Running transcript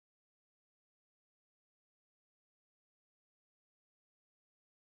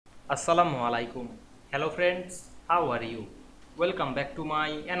Assalamu Walaikum. Hello friends, how are you? Welcome back to my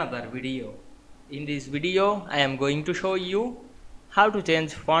another video. In this video, I am going to show you how to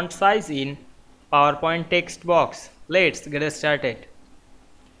change font size in PowerPoint text box. Let's get started.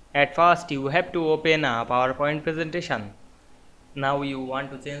 At first, you have to open a PowerPoint presentation. Now you want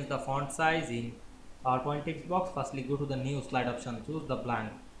to change the font size in PowerPoint text box. Firstly, go to the new slide option, choose the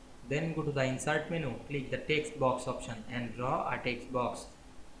blank. Then go to the insert menu, click the text box option and draw a text box.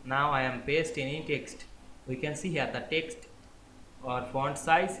 Now I am pasting in text. We can see here the text or font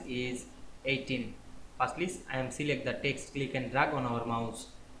size is 18. Firstly, I am select the text, click and drag on our mouse.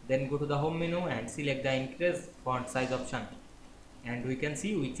 Then go to the home menu and select the increase font size option. And we can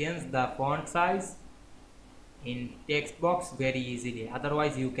see we change the font size in text box very easily.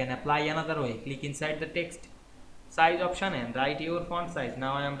 Otherwise, you can apply another way. Click inside the text size option and write your font size.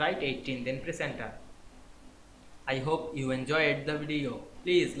 Now I am write 18, then press enter. I hope you enjoyed the video.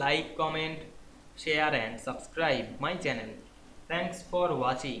 Please like, comment, share and subscribe my channel. Thanks for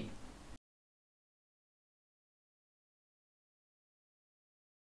watching.